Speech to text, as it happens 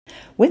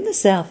When the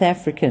South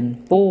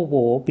African Boer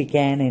War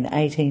began in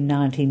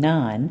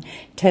 1899,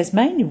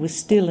 Tasmania was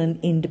still an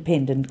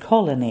independent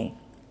colony.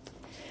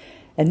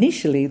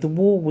 Initially, the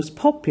war was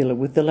popular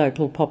with the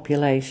local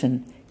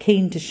population,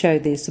 keen to show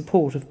their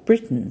support of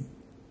Britain.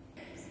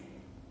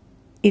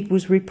 It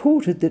was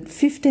reported that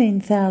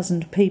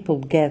 15,000 people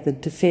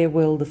gathered to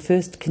farewell the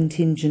first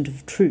contingent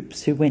of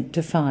troops who went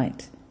to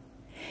fight.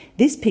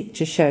 This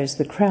picture shows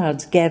the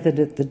crowds gathered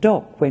at the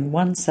dock when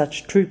one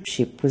such troop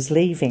ship was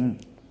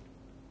leaving.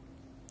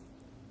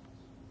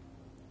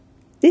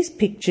 This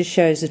picture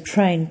shows a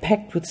train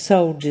packed with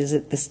soldiers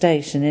at the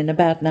station in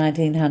about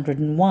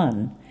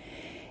 1901.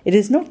 It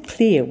is not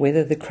clear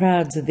whether the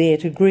crowds are there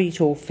to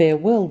greet or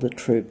farewell the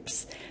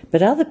troops,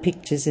 but other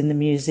pictures in the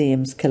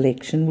museum's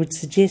collection would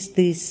suggest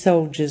these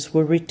soldiers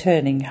were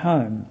returning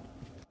home.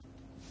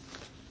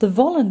 The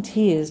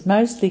volunteers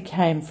mostly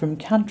came from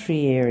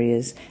country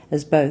areas,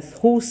 as both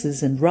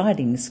horses and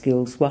riding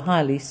skills were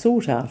highly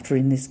sought after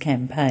in this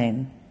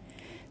campaign.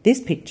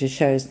 This picture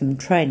shows them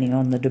training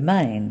on the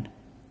Domain.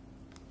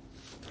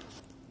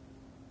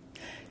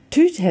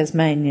 2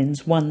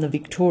 Tasmanians won the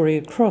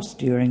Victoria Cross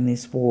during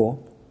this war.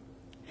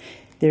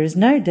 There is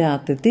no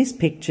doubt that this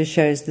picture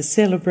shows the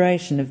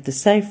celebration of the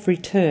safe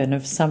return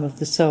of some of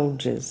the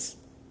soldiers.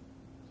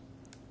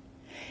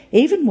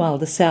 Even while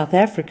the South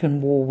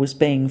African War was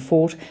being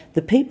fought,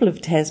 the people of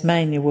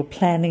Tasmania were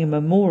planning a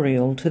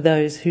memorial to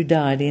those who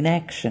died in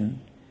action.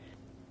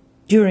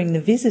 During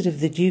the visit of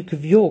the Duke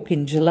of York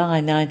in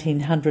July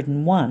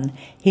 1901,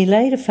 he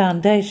laid a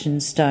foundation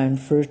stone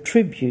for a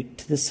tribute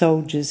to the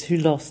soldiers who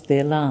lost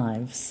their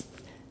lives.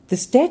 The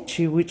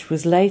statue, which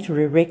was later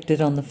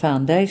erected on the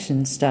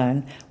foundation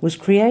stone, was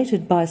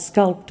created by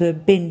sculptor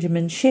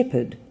Benjamin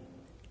Shepherd.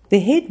 The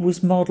head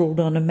was modelled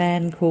on a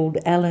man called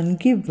Alan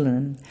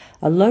Giblin,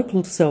 a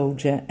local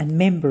soldier and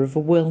member of a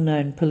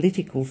well-known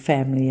political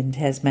family in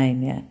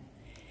Tasmania.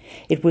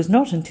 It was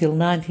not until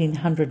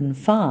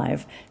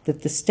 1905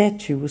 that the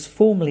statue was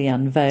formally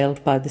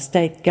unveiled by the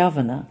state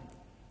governor,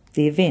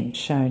 the event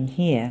shown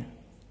here.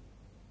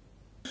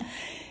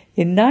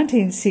 In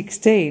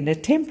 1916, a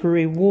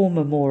temporary war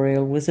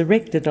memorial was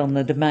erected on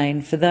the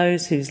Domain for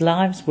those whose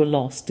lives were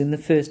lost in the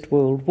First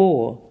World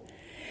War.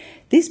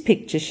 This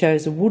picture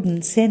shows a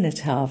wooden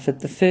cenotaph at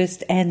the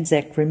first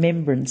Anzac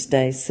Remembrance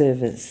Day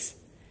service.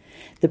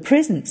 The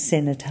present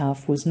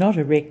cenotaph was not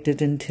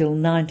erected until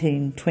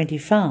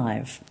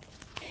 1925.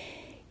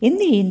 In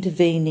the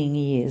intervening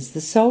years, the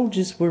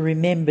soldiers were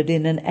remembered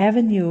in an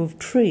avenue of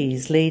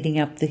trees leading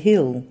up the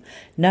hill,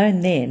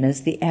 known then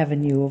as the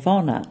Avenue of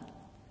Honour.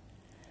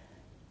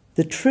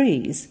 The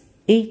trees,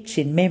 each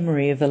in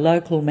memory of a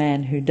local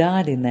man who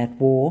died in that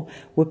war,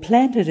 were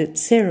planted at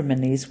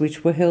ceremonies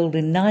which were held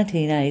in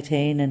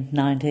 1918 and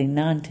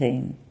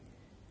 1919.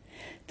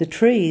 The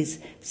trees,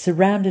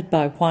 surrounded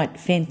by white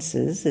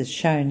fences, as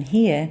shown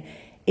here,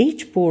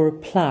 each bore a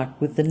plaque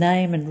with the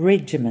name and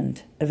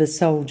regiment of a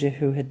soldier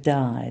who had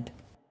died.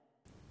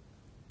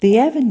 The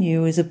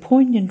avenue is a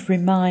poignant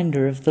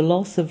reminder of the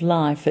loss of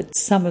life at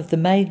some of the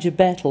major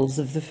battles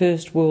of the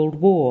First World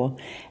War,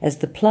 as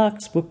the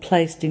plaques were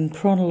placed in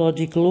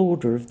chronological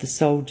order of the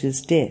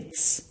soldiers'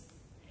 deaths.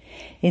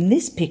 In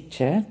this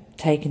picture,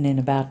 taken in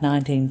about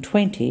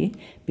 1920,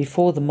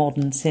 before the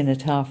modern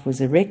cenotaph was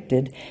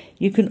erected,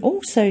 you can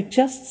also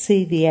just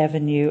see the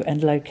avenue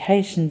and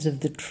locations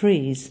of the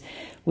trees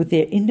with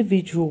their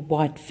individual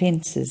white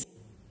fences.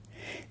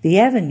 The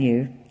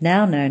avenue,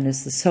 now known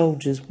as the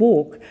Soldiers'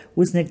 Walk,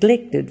 was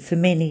neglected for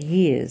many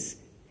years.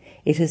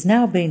 It has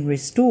now been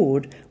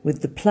restored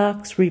with the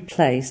plaques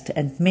replaced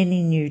and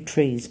many new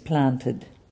trees planted.